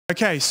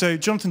Okay, so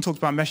Jonathan talked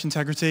about mesh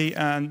integrity,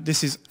 and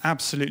this is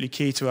absolutely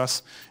key to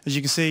us. As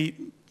you can see,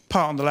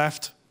 part on the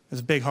left, there's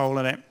a big hole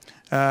in it.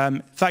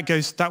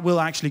 That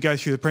will actually go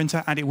through the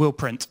printer, and it will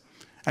print.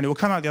 And it will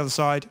come out the other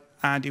side,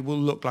 and it will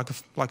look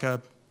like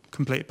a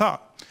complete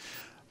part.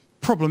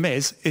 Problem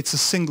is, it's a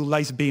single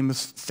laser beam of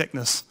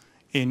thickness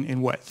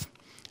in width.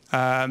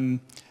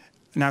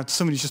 Now,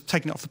 somebody's just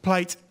taken it off the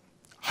plate.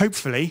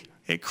 Hopefully,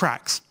 it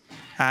cracks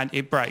and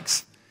it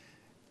breaks.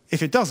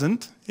 If it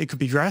doesn't, it could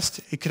be dressed.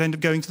 It could end up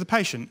going to the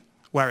patient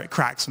where it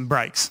cracks and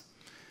breaks,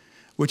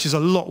 which is a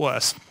lot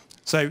worse.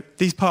 So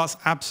these parts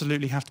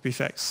absolutely have to be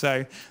fixed.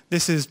 So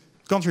this has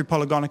gone through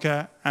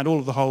Polygonica, and all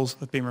of the holes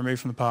have been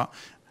removed from the part.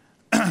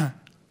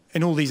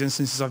 In all these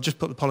instances, I've just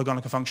put the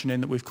Polygonica function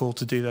in that we've called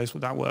to do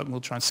that work, and we'll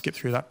try and skip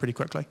through that pretty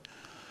quickly.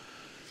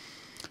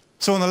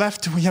 So on the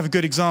left, we have a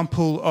good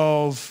example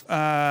of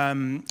a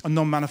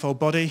non-manifold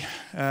body.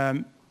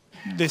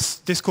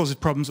 This causes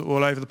problems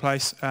all over the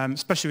place,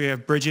 especially we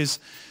have bridges.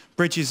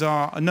 Bridges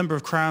are a number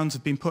of crowns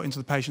have been put into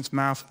the patient's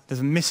mouth.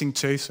 There's a missing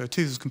tooth, so a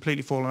tooth has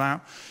completely fallen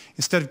out.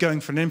 Instead of going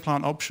for an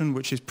implant option,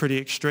 which is pretty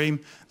extreme,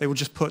 they will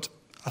just put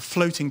a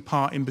floating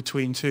part in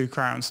between two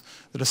crowns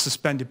that are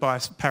suspended by a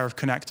pair of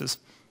connectors.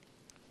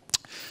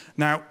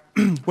 Now,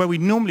 where we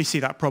normally see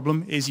that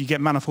problem is you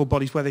get manifold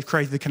bodies where they've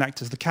created the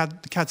connectors. The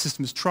CAD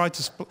system has tried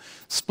to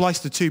splice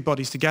the two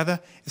bodies together.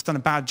 It's done a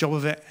bad job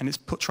of it, and it's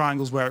put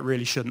triangles where it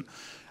really shouldn't.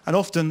 And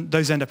often,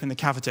 those end up in the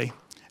cavity.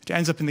 If it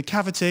ends up in the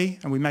cavity,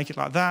 and we make it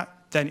like that,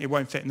 then it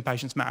won't fit in the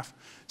patient's mouth.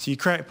 So you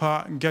create a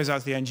part, and it goes out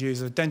to the end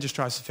user, the dentist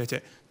tries to fit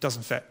it,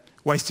 doesn't fit.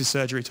 Wasted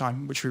surgery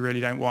time, which we really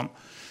don't want.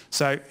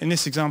 So in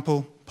this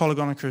example,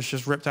 Polygonica has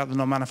just ripped out the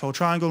non-manifold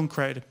triangle and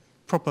created a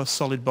proper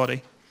solid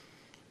body.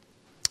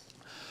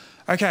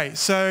 Okay,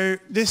 so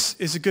this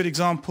is a good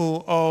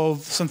example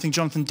of something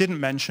Jonathan didn't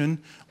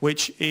mention,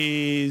 which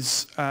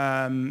is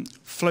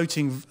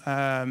floating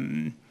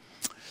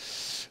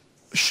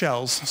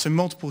shells, so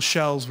multiple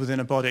shells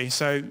within a body.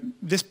 So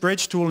this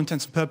bridge, to all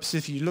intents and purposes,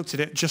 if you looked at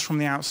it just from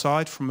the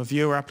outside, from a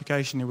viewer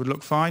application, it would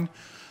look fine.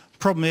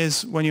 Problem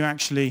is, when you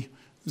actually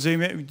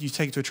zoom it, you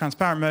take it to a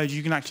transparent mode,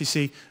 you can actually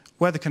see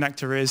where the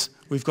connector is.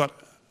 We've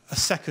got a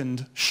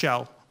second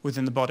shell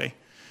within the body.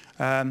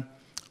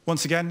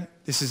 Once again,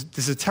 this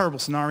is a terrible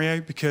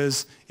scenario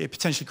because it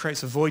potentially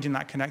creates a void in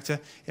that connector.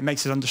 It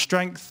makes it under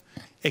strength.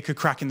 It could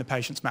crack in the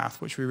patient's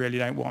mouth, which we really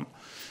don't want.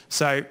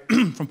 So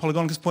from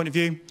Polygonica's point of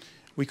view,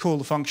 we call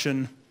the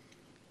function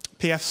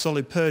PF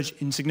solid purge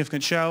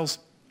insignificant shells,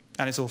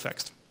 and it's all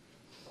fixed.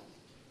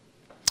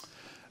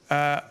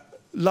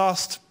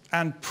 Last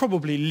and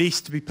probably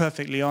least, to be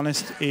perfectly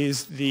honest,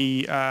 is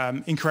the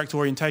incorrect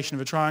orientation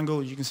of a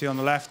triangle. You can see on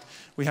the left,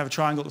 we have a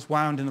triangle that's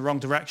wound in the wrong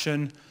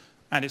direction,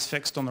 and it's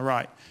fixed on the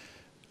right.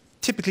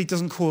 Typically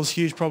doesn't cause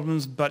huge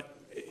problems, but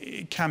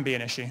it can be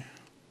an issue.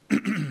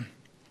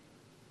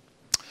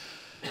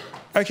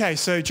 Okay,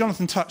 so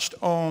Jonathan touched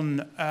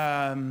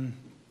on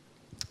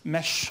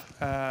mesh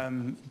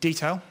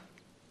detail,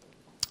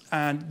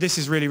 and this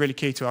is really, really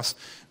key to us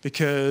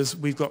because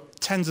we've got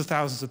tens of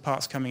thousands of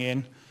parts coming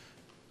in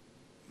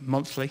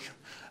monthly,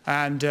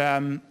 and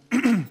that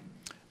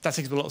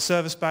takes a lot of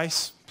server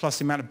space, plus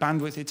the amount of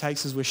bandwidth it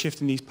takes as we're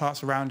shifting these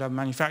parts around our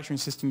manufacturing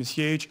system is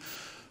huge.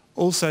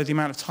 Also, the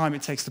amount of time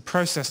it takes to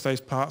process those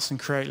parts and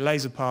create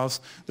laser paths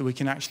that we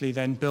can actually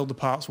then build the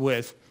parts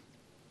with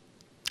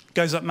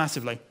goes up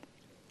massively.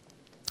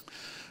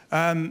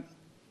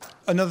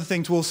 Another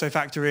thing to also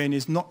factor in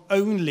is not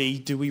only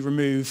do we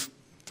remove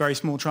very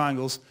small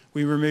triangles,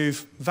 we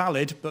remove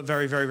valid but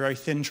very, very, very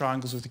thin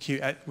triangles with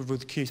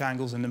acute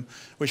angles in them,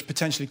 which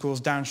potentially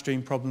cause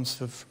downstream problems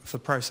for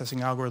processing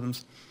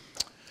algorithms.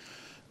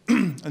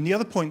 And the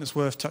other point that's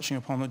worth touching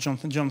upon that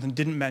Jonathan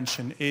didn't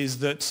mention is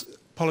that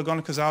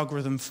Polygonica's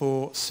algorithm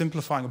for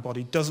simplifying a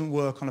body doesn't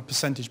work on a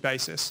percentage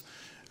basis.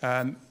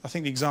 I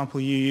think the example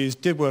you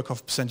used did work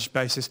off a percentage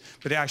basis,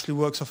 but it actually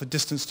works off a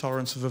distance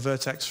tolerance of a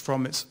vertex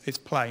from its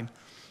plane.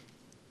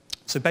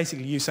 So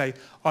basically you say,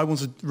 I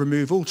want to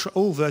remove all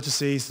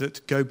vertices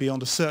that go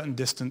beyond a certain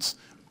distance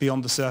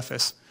beyond the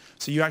surface.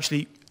 So you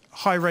actually,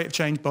 high rate of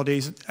change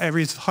bodies,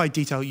 areas of high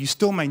detail, you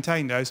still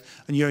maintain those,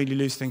 and you only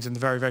lose things in the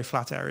very, very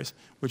flat areas,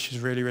 which is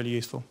really, really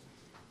useful.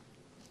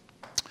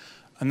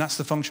 And that's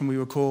the function we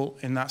would call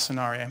in that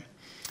scenario.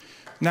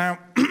 Now,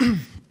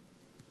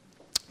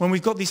 when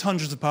we've got these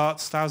hundreds of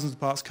parts, thousands of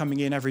parts coming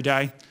in every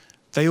day,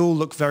 they all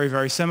look very,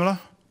 very similar.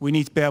 We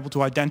need to be able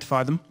to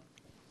identify them.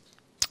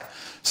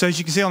 So as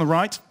you can see on the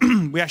right,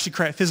 we actually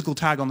create a physical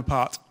tag on the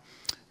part.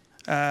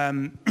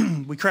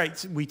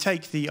 We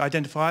take the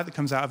identifier that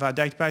comes out of our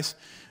database,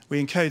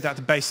 we encode that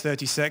to base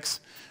 36,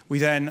 we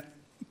then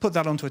put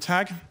that onto a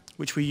tag,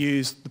 which we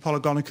use the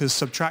Polygonica's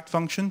subtract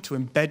function to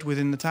embed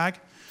within the tag.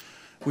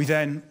 We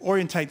then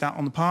orientate that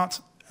on the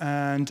part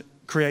and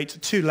create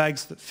two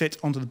legs that fit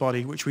onto the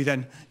body, which we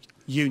then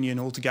union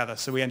all together.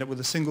 So we end up with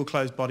a single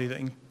closed body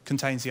that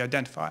contains the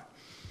identifier.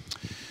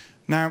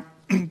 Now,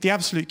 the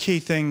absolute key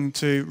thing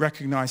to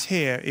recognize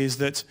here is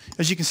that,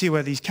 as you can see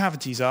where these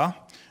cavities are,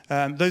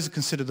 those are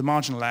considered the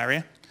marginal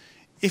area.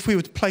 if we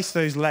were to place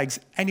those legs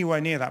anywhere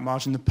near that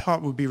margin, the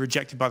part would be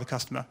rejected by the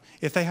customer.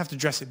 If they have to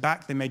dress it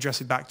back, they may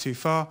dress it back too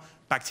far.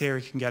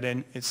 Bacteria can get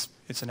in. It's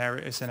an error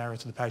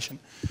to the patient.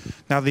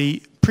 Now,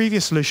 the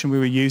previous solution we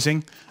were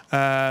using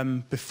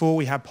before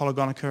we had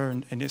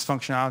Polygonica and its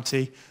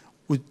functionality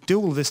would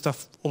do all of this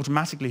stuff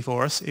automatically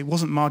for us. It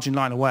wasn't margin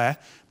line aware,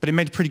 but it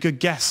made a pretty good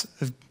guess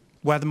of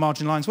where the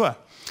margin lines were.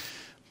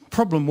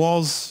 Problem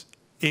was,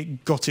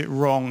 it got it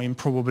wrong in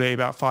probably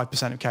about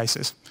 5% of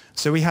cases.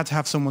 So we had to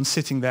have someone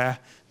sitting there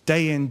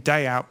day in,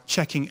 day out,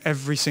 checking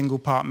every single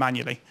part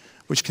manually,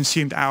 which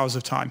consumed hours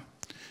of time.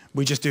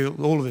 We just do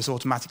all of this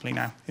automatically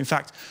now. In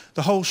fact,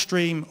 the whole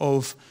stream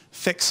of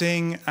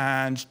fixing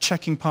and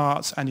checking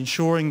parts and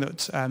ensuring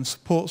that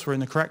supports were in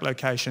the correct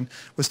location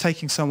was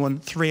taking someone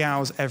 3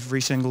 hours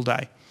every single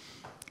day.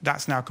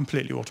 That's now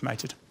completely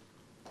automated.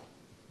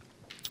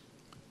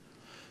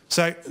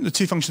 So the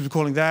two functions we're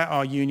calling there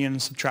are union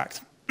and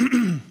subtract.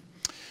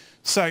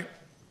 So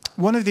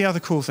one of the other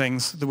cool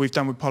things that we've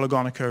done with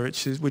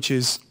Polygonica, which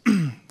is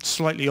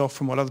slightly off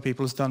from what other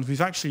people have done,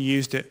 we've actually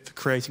used it for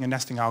creating a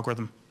nesting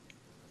algorithm.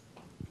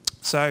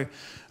 So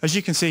as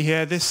you can see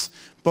here, this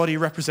body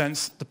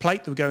represents the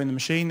plate that would go in the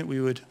machine that we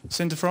would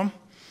sinter from,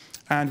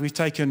 and we've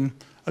taken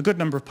a good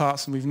number of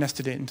parts and we've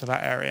nested it into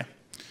that area.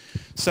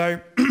 So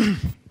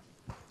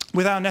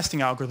with our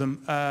nesting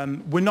algorithm,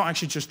 we're not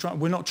actually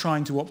we're not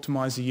trying to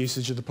optimize the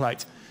usage of the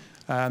plate.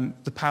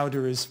 The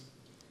powder is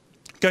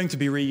going to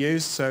be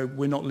reused, so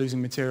we're not losing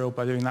material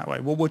by doing that way.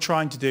 What we're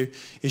trying to do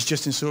is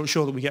just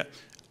ensure that we get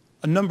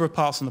a number of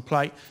parts on the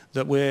plate,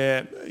 that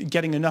we're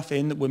getting enough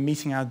in, that we're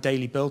meeting our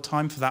daily build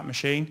time for that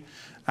machine,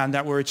 and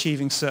that we're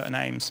achieving certain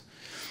aims.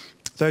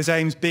 Those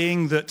aims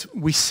being that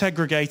we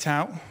segregate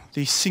out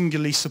the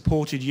singularly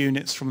supported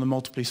units from the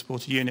multiply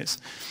supported units.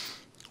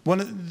 One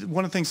of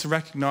the things to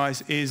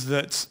recognize is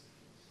that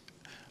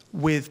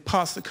with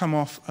parts that come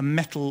off a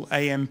metal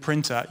AM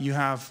printer, you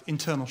have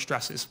internal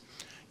stresses.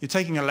 You're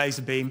taking a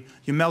laser beam,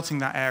 you're melting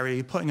that area,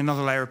 you're putting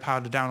another layer of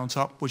powder down on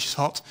top, which is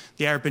hot.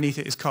 The area beneath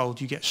it is cold.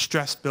 You get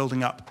stress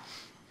building up.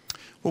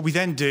 What we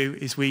then do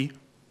is we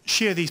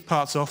shear these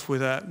parts off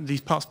with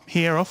these parts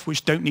here off,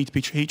 which don't need to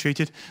be heat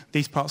treated.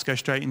 These parts go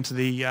straight into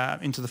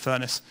the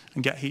furnace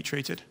and get heat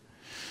treated.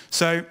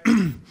 So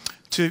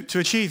to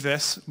achieve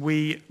this,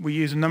 we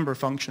use a number of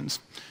functions.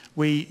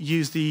 We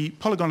use the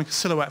Polygonica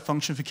silhouette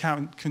function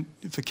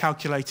for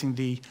calculating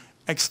the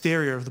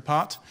exterior of the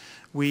part.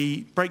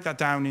 We break that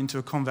down into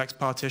a convex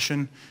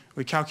partition.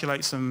 We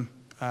calculate some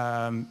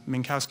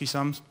Minkowski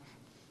sums.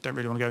 Don't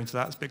really want to go into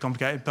that, it's a bit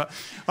complicated. But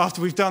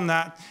after we've done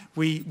that,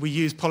 we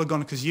use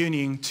Polygonica's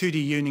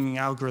 2D unioning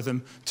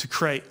algorithm to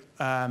create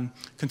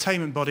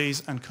containment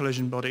bodies and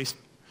collision bodies.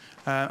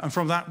 And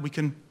from that, we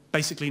can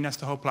basically nest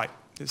the whole plate.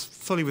 It's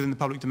fully within the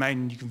public domain,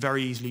 and you can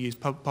very easily use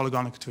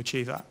Polygonica to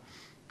achieve that.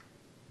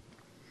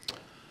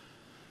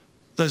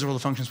 Those are all the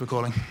functions we're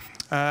calling.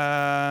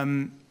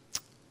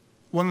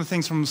 One of the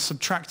things from the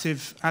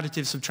additive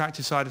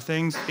subtractive side of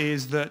things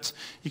is that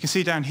you can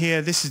see down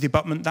here, this is the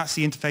abutment, that's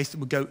the interface that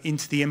would go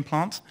into the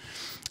implant.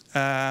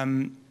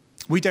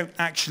 We don't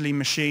actually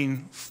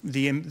machine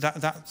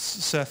that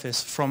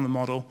surface from the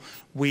model.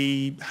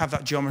 We have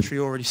that geometry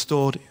already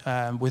stored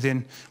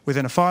within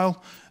a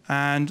file.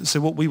 And so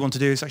what we want to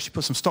do is actually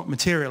put some stock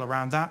material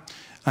around that,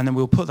 and then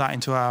we'll put that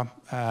into our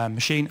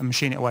machine and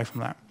machine it away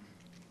from that.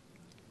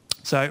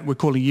 So we're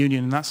calling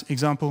union in that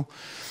example.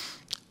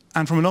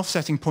 And from an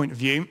offsetting point of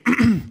view,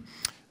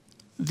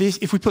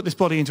 if we put this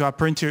body into our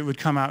printer, it would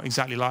come out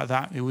exactly like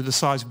that. The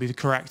size would be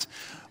correct.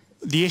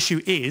 The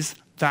issue is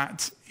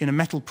that in a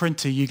metal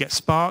printer, you get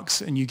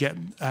sparks and you get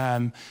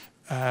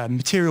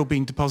material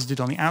being deposited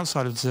on the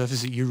outside of the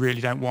surface that you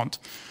really don't want.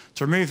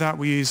 To remove that,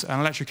 we use an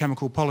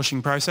electrochemical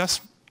polishing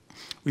process.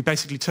 We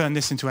basically turn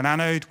this into an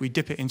anode, we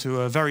dip it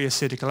into a very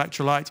acidic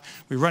electrolyte,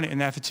 we run it in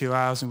there for 2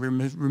 hours, and we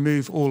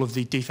remove all of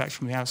the defects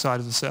from the outside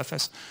of the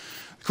surface.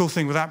 The cool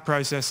thing with that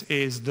process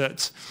is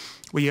that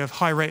when you have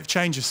high rate of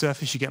change of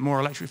surface, you get more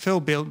electric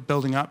field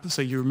building up,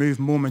 so you remove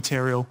more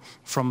material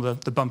from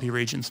the bumpy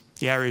regions,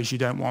 the areas you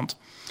don't want.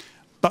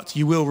 But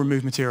you will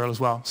remove material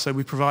as well. So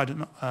we provide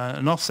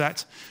an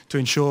offset to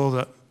ensure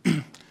that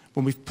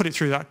when we put it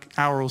through that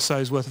hour or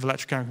so's worth of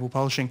electrochemical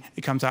polishing,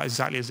 it comes out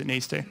exactly as it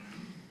needs to.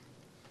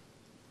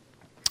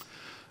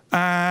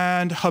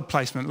 And hub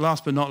placement,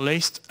 last but not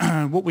least.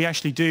 What we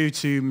actually do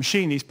to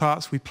machine these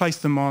parts, we place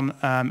them on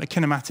a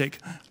kinematic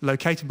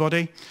locator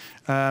body.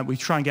 We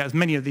try and get as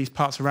many of these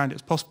parts around it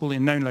as possible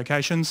in known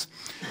locations,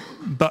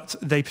 but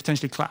they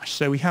potentially clash.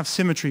 So we have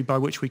symmetry by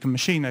which we can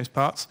machine those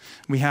parts.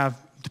 We have,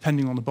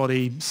 depending on the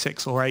body,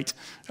 6 or 8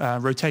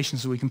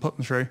 rotations that we can put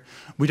them through.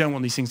 We don't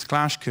want these things to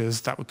clash because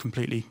that would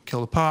completely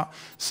kill the part.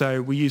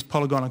 So we use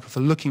Polygonica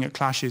for looking at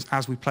clashes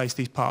as we place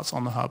these parts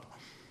on the hub.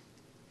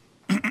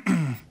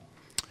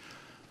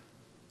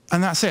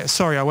 And that's it.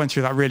 Sorry, I went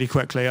through that really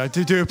quickly. I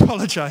do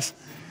apologize.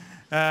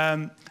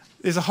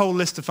 There's a whole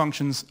list of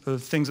functions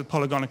of things that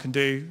Polygonica can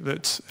do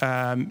that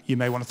you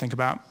may want to think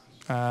about.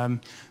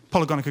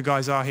 Polygonica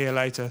guys are here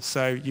later,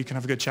 so you can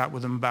have a good chat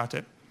with them about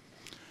it.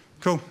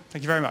 Cool.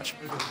 Thank you very much.